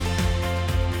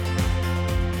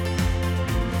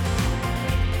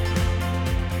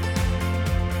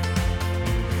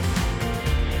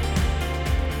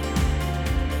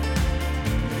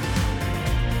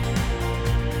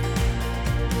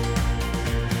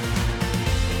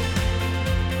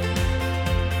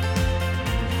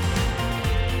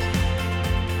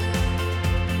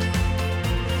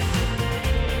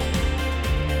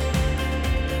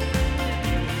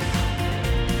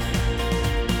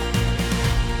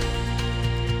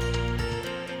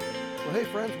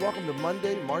Hey friends, welcome to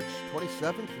Monday, March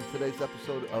 27th, and today's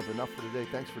episode of Enough for Today.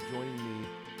 Thanks for joining me.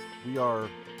 We are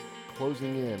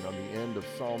closing in on the end of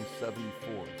Psalm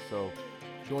 74, so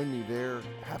join me there.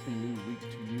 Happy new week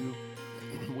to you.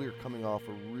 We are coming off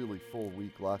a really full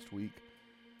week last week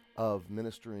of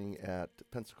ministering at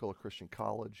Pensacola Christian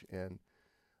College and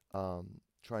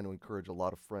trying to encourage a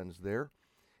lot of friends there.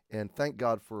 And thank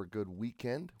God for a good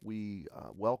weekend. We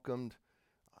welcomed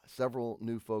several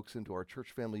new folks into our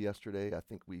church family yesterday. I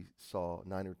think we saw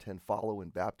 9 or 10 follow in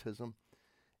baptism,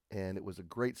 and it was a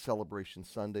great celebration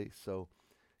Sunday. So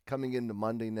coming into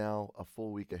Monday now, a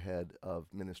full week ahead of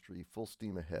ministry, full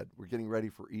steam ahead. We're getting ready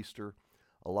for Easter.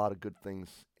 A lot of good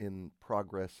things in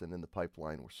progress and in the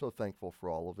pipeline. We're so thankful for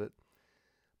all of it.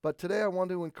 But today I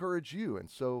want to encourage you, and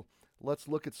so let's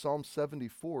look at Psalm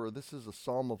 74. This is a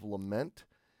psalm of lament.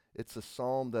 It's a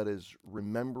psalm that is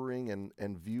remembering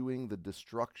and viewing the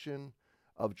destruction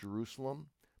of Jerusalem,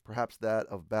 perhaps that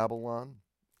of Babylon,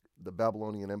 the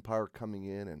Babylonian Empire coming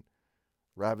in and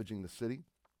ravaging the city.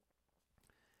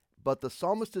 But the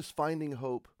psalmist is finding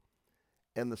hope,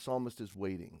 and the psalmist is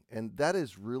waiting. And that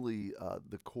is really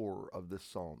the core of this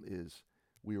psalm is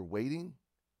we are waiting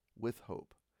with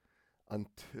hope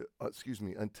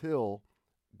until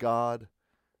God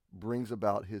brings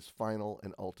about his final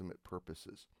and ultimate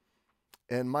purposes.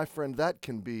 And my friend, that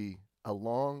can be a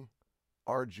long,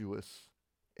 arduous,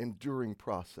 enduring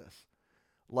process.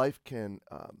 Life can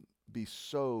be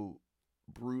so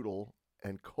brutal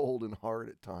and cold and hard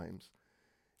at times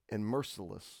and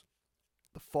merciless.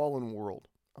 The fallen world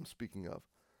I'm speaking of.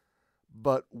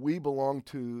 But we belong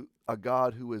to a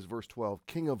God who is, verse 12,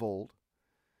 King of old,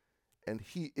 and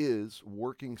he is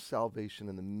working salvation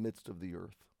in the midst of the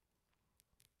earth.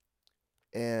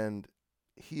 And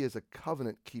he is a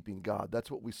covenant-keeping God.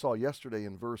 That's what we saw yesterday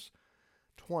in verse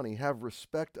 20. Have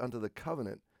respect unto the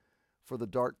covenant, for the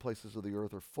dark places of the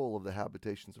earth are full of the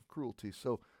habitations of cruelty.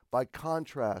 So by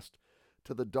contrast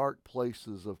to the dark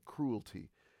places of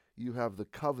cruelty, you have the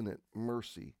covenant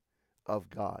mercy of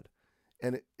God.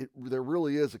 And there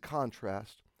really is a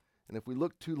contrast. And if we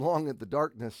look too long at the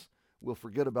darkness, we'll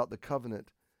forget about the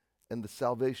covenant and the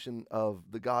salvation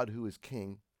of the God who is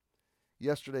King.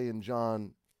 Yesterday in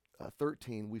John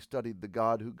 13, we studied the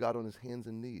God who got on his hands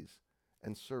and knees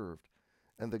and served,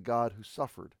 and the God who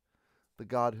suffered, the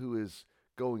God who is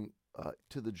going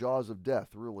to the jaws of death,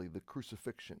 really, the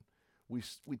crucifixion. We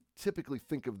typically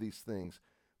think of these things,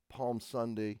 Palm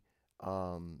Sunday,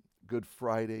 Good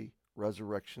Friday,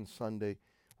 Resurrection Sunday.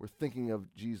 We're thinking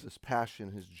of Jesus'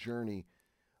 passion, his journey,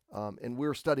 and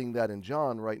we're studying that in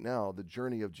John right now, the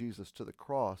journey of Jesus to the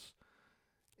cross.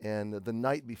 And the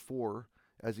night before,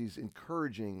 as he's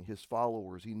encouraging his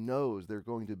followers, he knows they're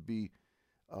going to be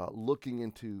looking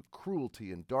into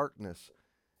cruelty and darkness,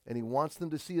 and he wants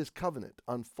them to see his covenant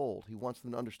unfold. He wants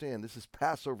them to understand this is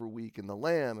Passover week and the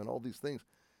Lamb and all these things.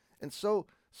 And so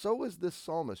is this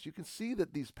psalmist. You can see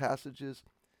that these passages,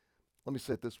 let me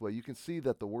say it this way, you can see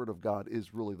that the Word of God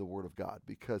is really the Word of God,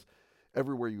 because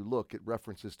everywhere you look, it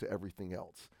references to everything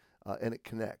else. And it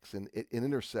connects, and it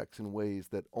intersects in ways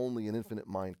that only an infinite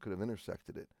mind could have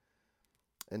intersected it.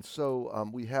 And so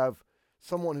we have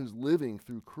someone who's living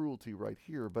through cruelty right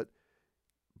here, but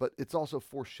it's also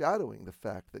foreshadowing the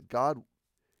fact that God,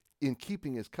 in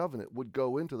keeping his covenant, would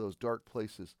go into those dark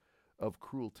places of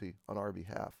cruelty on our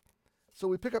behalf. So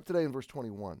we pick up today in verse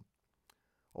 21.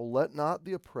 Oh, let not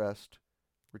the oppressed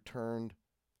return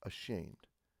ashamed.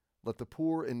 Let the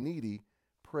poor and needy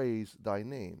praise thy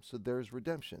name. So there's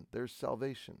redemption, there's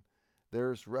salvation,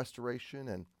 there's restoration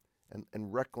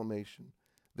and reclamation.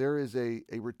 There is a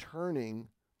returning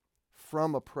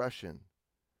from oppression,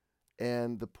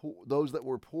 and those that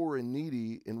were poor and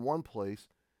needy in one place,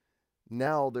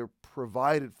 now they're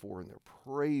provided for, and they're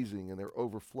praising, and they're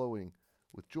overflowing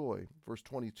with joy. Verse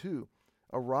 22,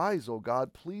 arise, O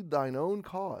God, plead thine own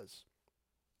cause.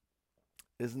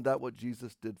 Isn't that what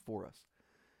Jesus did for us?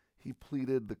 He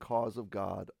pleaded the cause of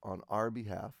God on our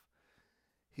behalf.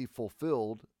 He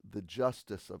fulfilled the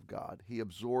justice of God. He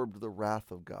absorbed the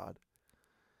wrath of God.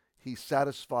 He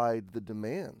satisfied the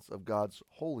demands of God's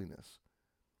holiness.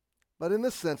 But in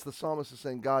this sense, the psalmist is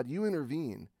saying, God, you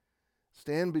intervene.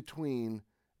 Stand between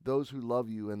those who love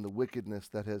you and the wickedness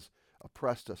that has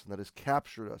oppressed us and that has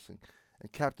captured us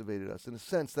and captivated us. In a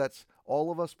sense, that's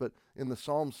all of us, but in the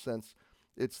psalm's sense,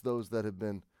 it's those that have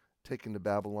been taken to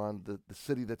Babylon, the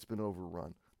city that's been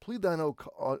overrun. Plead thine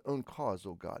own cause,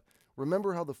 O God.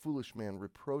 Remember how the foolish man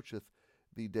reproacheth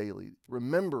thee daily.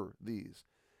 Remember these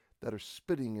that are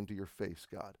spitting into your face,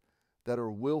 God, that are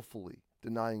willfully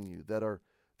denying you, that are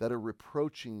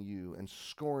reproaching you and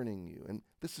scorning you. And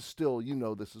this is still, you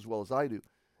know this as well as I do,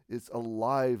 is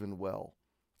alive and well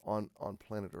on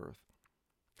planet Earth.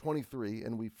 23,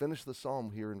 and we finish the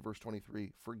psalm here in verse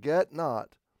 23. Forget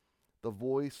not the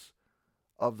voice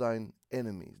of thine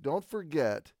enemies. Don't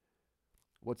forget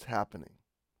what's happening.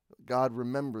 God,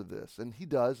 remember this. And he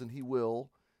does, and he will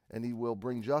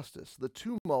bring justice. The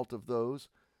tumult of those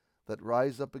that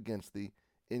rise up against thee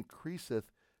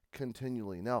increaseth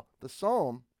continually. Now, the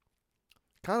psalm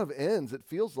kind of ends, it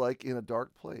feels like, in a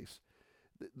dark place.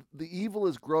 The evil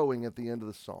is growing at the end of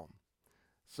the psalm.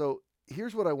 So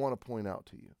here's what I want to point out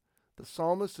to you. The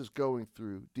psalmist is going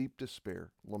through deep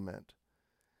despair, lament.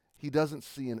 He doesn't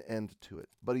see an end to it,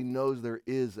 but he knows there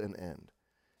is an end.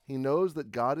 He knows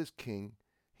that God is king.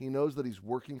 He knows that he's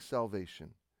working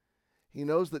salvation. He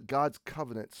knows that God's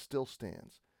covenant still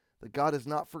stands, that God has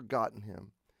not forgotten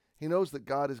him. He knows that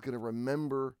God is going to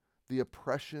remember the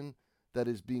oppression that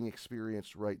is being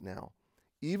experienced right now,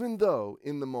 even though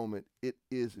in the moment it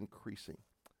is increasing.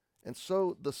 And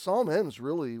so the psalm ends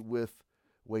really with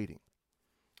waiting.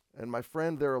 And my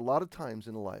friend, there are a lot of times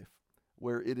in life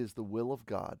where it is the will of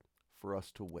God for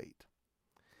us to wait.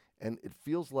 And it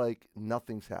feels like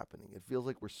nothing's happening. It feels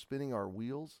like we're spinning our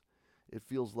wheels. It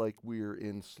feels like we're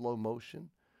in slow motion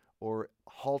or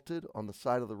halted on the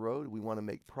side of the road. We want to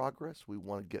make progress. We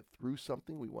want to get through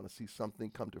something. We want to see something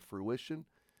come to fruition.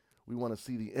 We want to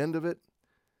see the end of it.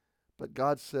 But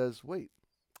God says, wait,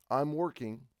 I'm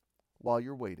working while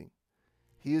you're waiting.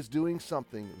 He is doing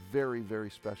something very, very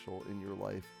special in your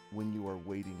life when you are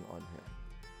waiting on him,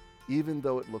 even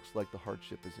though it looks like the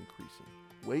hardship is increasing.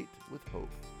 Wait with hope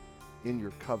in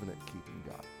your covenant-keeping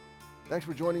God. Thanks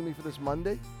for joining me for this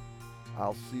Monday.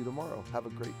 I'll see you tomorrow. Have a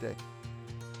great day.